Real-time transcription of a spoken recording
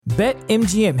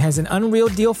BetMGM has an unreal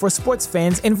deal for sports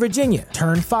fans in Virginia.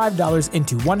 Turn $5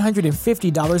 into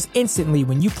 $150 instantly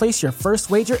when you place your first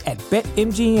wager at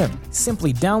BetMGM.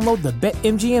 Simply download the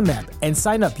BetMGM app and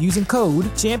sign up using code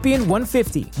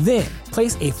Champion150. Then,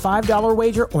 place a $5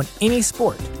 wager on any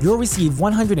sport. You'll receive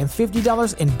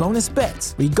 $150 in bonus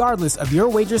bets, regardless of your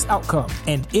wager's outcome.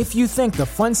 And if you think the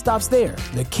fun stops there,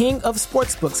 the King of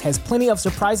Sportsbooks has plenty of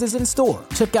surprises in store.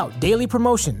 Check out daily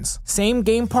promotions,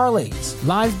 same-game parlays,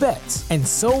 live bets, and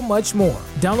so much more.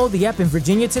 Download the app in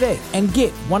Virginia today and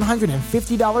get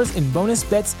 $150 in bonus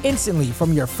bets instantly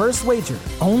from your first wager.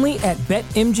 Only at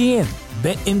BetMGM.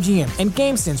 BetMGM and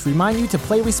GameSense remind you to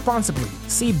play responsibly.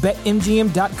 See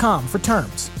BetMGM.com for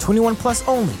terms. 21 plus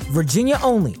only. Virginia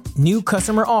only. New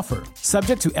customer offer.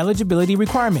 Subject to eligibility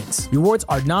requirements. Rewards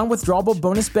are non-withdrawable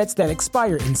bonus bets that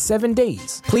expire in 7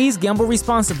 days. Please gamble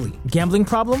responsibly. Gambling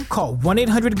problem? Call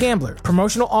 1-800-GAMBLER.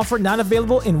 Promotional offer not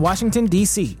available in Washington,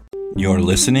 D.C. You're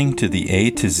listening to the A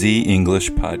to Z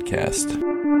English podcast.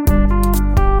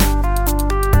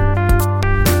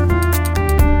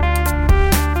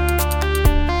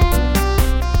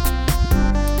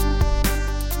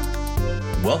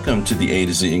 Welcome to the A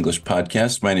to Z English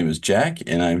podcast. My name is Jack,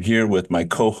 and I'm here with my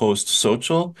co-host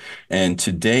Xochitl. And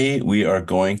today we are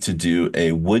going to do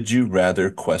a Would You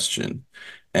Rather question.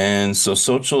 And so,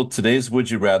 Xochitl, today's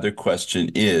Would You Rather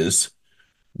question is,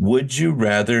 would you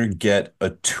rather get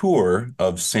a tour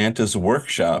of Santa's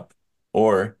workshop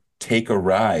or take a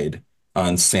ride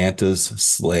on Santa's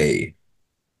sleigh?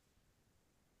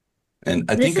 And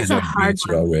I think I know the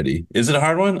answer already. Is it a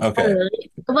hard one? Okay.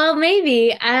 Well,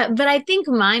 maybe, but I think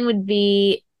mine would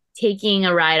be taking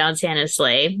a ride on Santa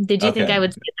Sleigh. Did you think I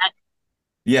would say that?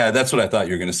 Yeah, that's what I thought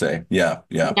you were going to say. Yeah.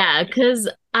 Yeah, because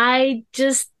I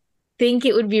just think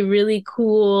it would be really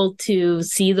cool to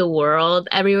see the world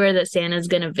everywhere that Santa's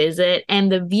going to visit.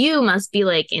 And the view must be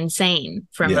like insane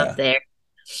from up there.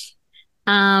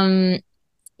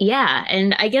 Yeah,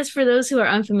 and I guess for those who are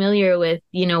unfamiliar with,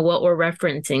 what we're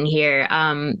referencing here,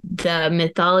 the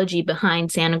mythology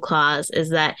behind Santa Claus is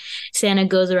that Santa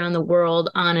goes around the world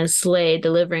on a sleigh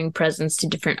delivering presents to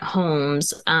different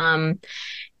homes.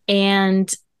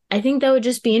 And I think that would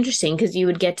just be interesting because you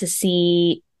would get to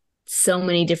see so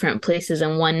many different places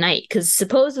in one night, because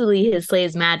supposedly his sleigh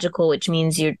is magical, which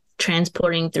means you're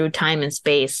transporting through time and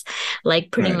space like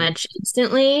pretty much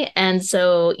instantly. And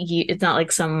so it's not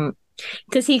like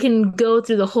because he can go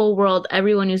through the whole world,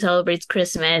 everyone who celebrates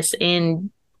Christmas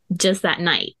in just that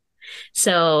night.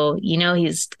 So,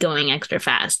 he's going extra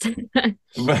fast.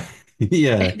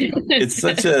 Yeah. It's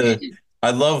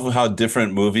I love how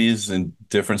different movies and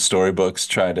different storybooks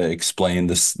try to explain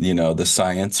this, the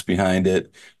science behind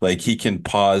it. Like he can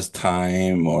pause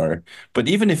time but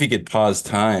even if he could pause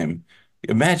time,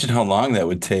 imagine how long that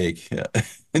would take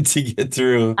to get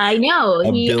through. I know.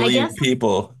 A billion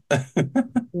people.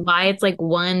 Why it's like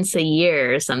once a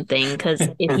year or something, because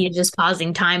if he's just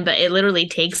pausing time, but it literally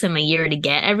takes him a year to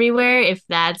get everywhere, if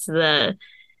that's the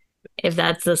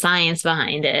science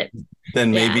behind it,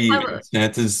 then maybe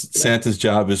Santa's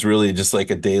job is really just like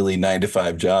a daily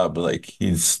 9-to-5 job. Like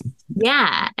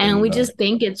and we just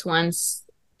think it's once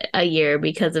a year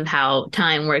because of how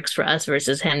time works for us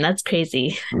versus him. That's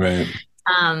crazy. Right.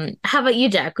 How about you,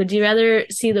 Jack? Would you rather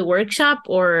see the workshop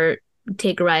or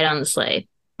take a ride on the sleigh?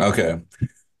 Okay.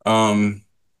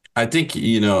 I think,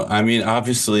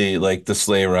 obviously like the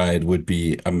sleigh ride would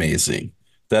be amazing.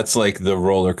 That's like the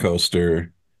roller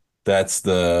coaster. That's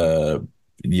the,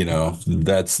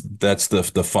 that's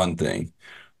the fun thing.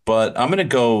 But I'm going to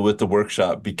go with the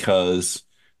workshop because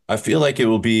I feel like it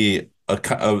will be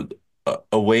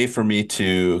a way for me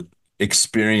to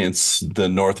experience the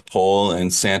North Pole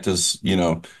and Santa's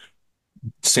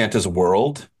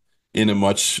world in a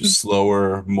much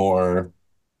slower, more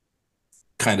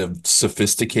kind of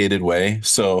sophisticated way.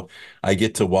 So I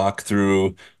get to walk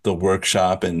through the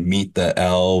workshop and meet the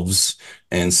elves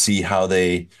and see how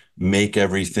they make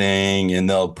everything. And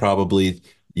they'll probably,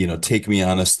 take me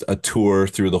on a tour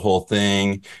through the whole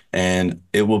thing. And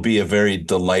it will be a very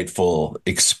delightful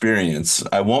experience.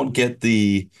 I won't get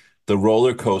the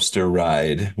roller coaster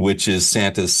ride, which is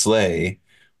Santa's sleigh,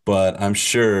 but I'm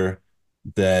sure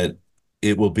that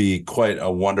it will be quite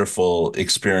a wonderful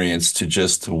experience to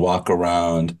just walk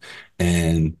around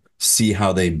and see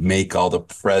how they make all the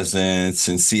presents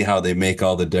and see how they make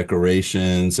all the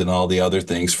decorations and all the other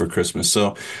things for Christmas.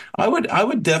 So I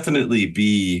would definitely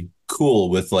be cool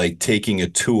with like taking a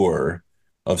tour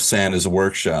of Santa's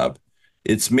workshop.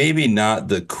 It's maybe not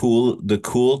the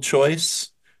cool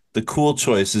choice. The cool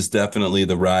choice is definitely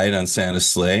the ride on Santa's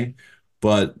sleigh,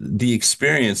 but the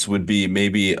experience would be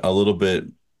maybe a little bit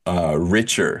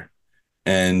richer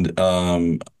and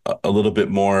a little bit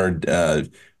more.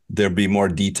 There'd be more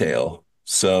detail.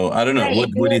 So I don't know. Right. I What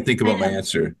feel do you like think about kind my of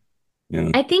answer? Yeah.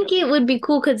 I think it would be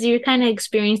cool because you're kind of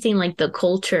experiencing like the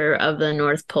culture of the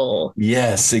North Pole.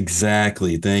 Yes,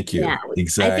 exactly. Thank Yeah, you. I think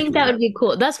that Exactly. would be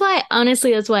cool. That's why,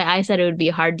 honestly, that's why I said it would be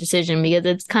a hard decision because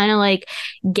it's kind of like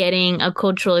getting a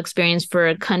cultural experience for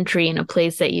a country in a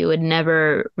place that you would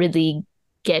never really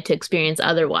get to experience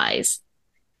otherwise.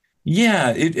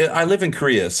 Yeah, I live in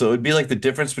Korea, so it'd be like the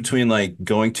difference between like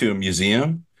going to a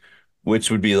museum,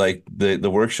 which would be like the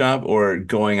workshop, or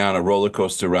going on a roller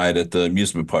coaster ride at the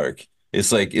amusement park.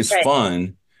 It's like it's Right.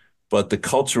 fun, but the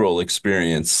cultural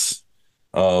experience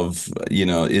of,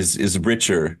 is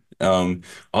richer.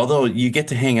 Although you get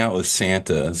to hang out with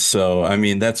Santa, so I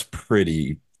mean that's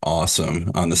pretty awesome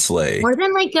on the sleigh. More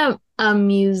than like a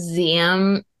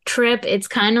museum trip, it's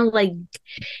kind of like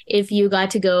if you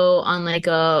got to go on like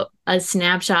a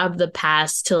snapshot of the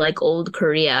past to like old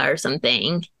Korea or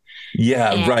something.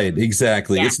 Yeah, And right,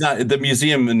 exactly. yeah. It's not the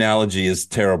museum analogy is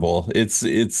terrible.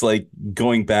 It's like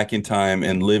going back in time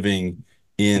and living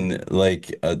in like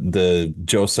the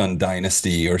Joseon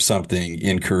dynasty or something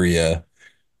in Korea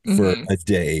for Hmm. a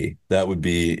day. That would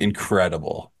be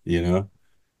incredible, you know?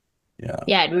 Yeah.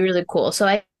 Yeah, it'd be really cool. So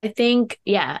I think,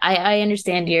 yeah, I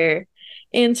understand your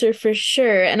answer for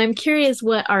sure. And I'm curious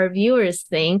what our viewers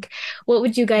think. What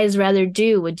would you guys rather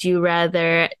do? Would you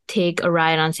rather take a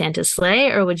ride on Santa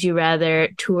Sleigh or would you rather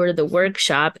tour the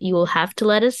workshop? You will have to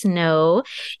let us know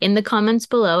in the comments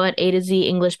below at a to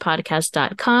z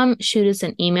englishpodcast.com. Shoot us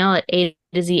an email at a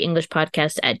to z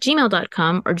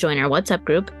englishpodcast@gmail.com or join our WhatsApp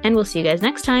group. And we'll see you guys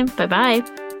next time. Bye bye.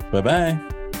 Bye-bye.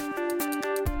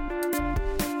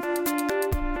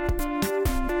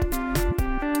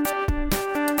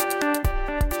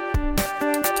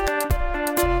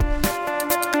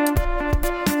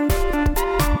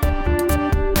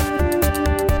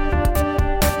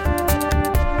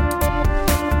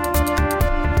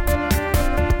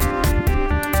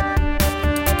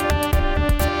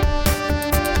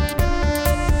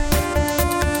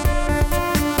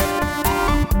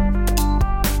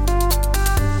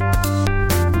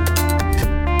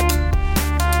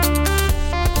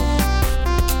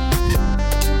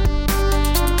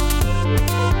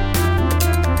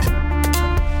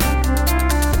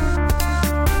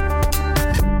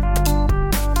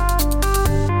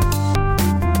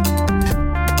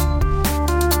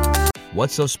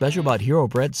 What's so special about Hero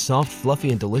Bread's soft, fluffy,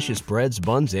 and delicious breads,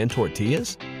 buns, and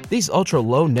tortillas? These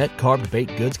ultra-low net-carb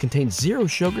baked goods contain zero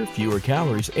sugar, fewer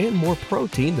calories, and more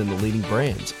protein than the leading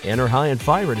brands, and are high in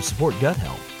fiber to support gut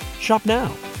health. Shop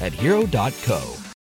now at hero.co.